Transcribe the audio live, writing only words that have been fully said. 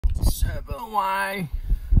Super why?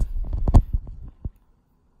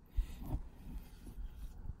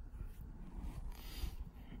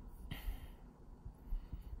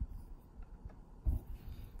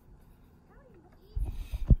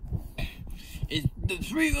 It's the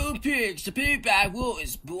 3 little pigs. The pigback wolf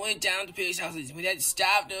is going down the pig's house. We had to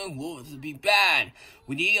stop the wolf to be bad.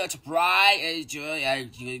 We need to pry and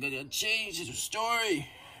gonna change the story.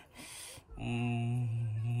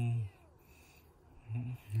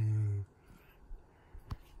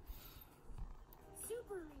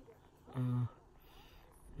 Super Reader.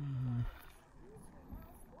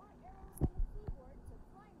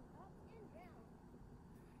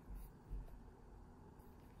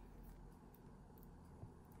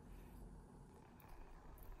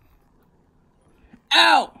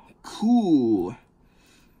 Ow! Cool.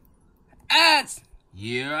 That's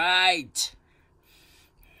you're right.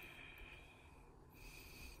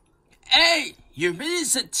 Hey, you're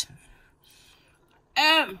innocent.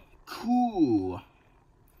 Cool.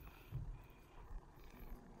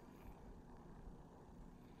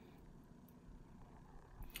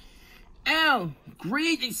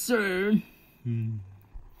 Great, sir.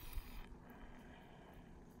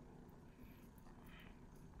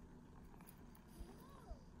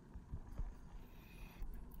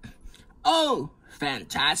 Oh,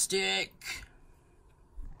 fantastic.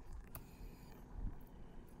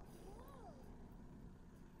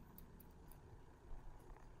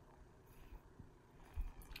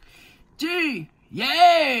 D,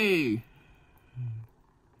 yay.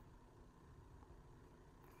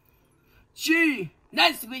 G,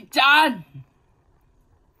 nicely done.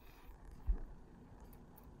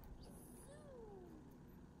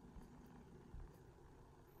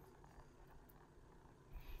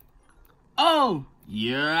 Oh,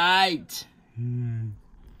 you're right.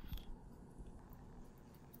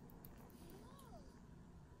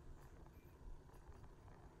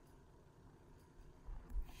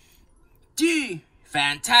 D,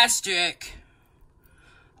 fantastic.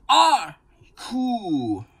 R,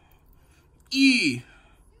 cool. E,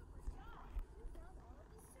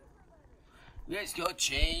 let's go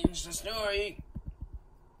change the story.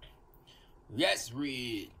 Let's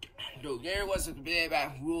read. Though there was a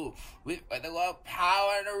playback wolf with the love,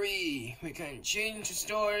 power, and a read. We can change the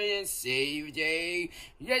story and save the day.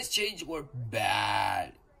 Let's change the word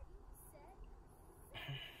bad.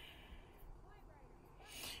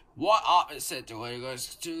 What opposite the way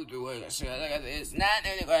goes to the way goes? Look at this. Not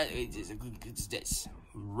it's this.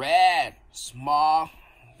 Red, small,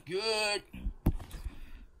 good.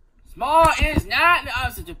 Small is not the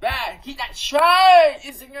opposite of bad. He's not trying.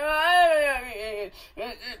 It's not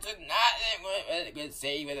good.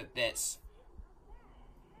 Say with this.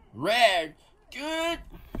 Red, good.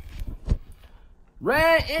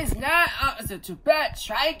 Red is not opposite to bad.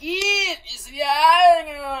 Try again. It's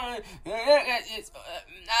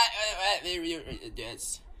not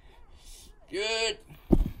this. Good.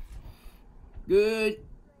 Good.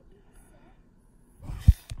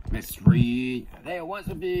 Let's read. There was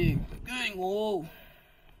a big good wolf.